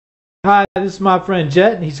Hi, this is my friend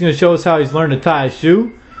Jett, and he's going to show us how he's learned to tie a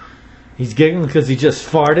shoe. He's giggling because he just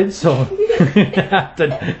farted, so we have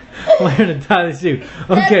to learn to tie the shoe.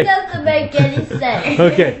 Okay. That doesn't make any sense.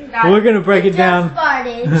 Okay, we're going to break it down.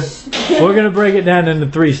 Farted. We're going to break it down into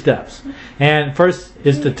 3 steps. And first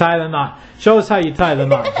is to tie the knot. Show us how you tie the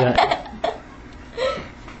knot, Jett.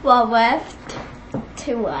 1 left,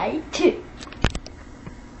 2 right.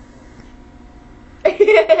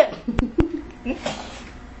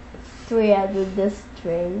 Three under the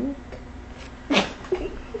string.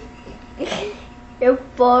 And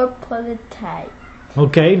 4 pull it tight.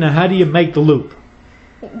 Okay, now how do you make the loop?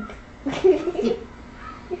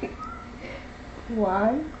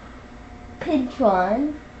 1, pinch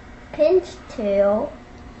 1, pinch 2,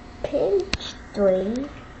 pinch 3.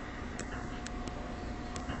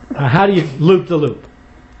 How do you loop the loop?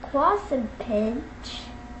 Cross and pinch.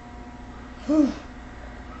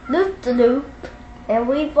 Loop the loop and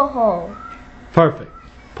weave a hole. Perfect.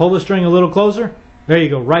 Pull the string a little closer. There you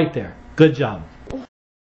go, right there. Good job.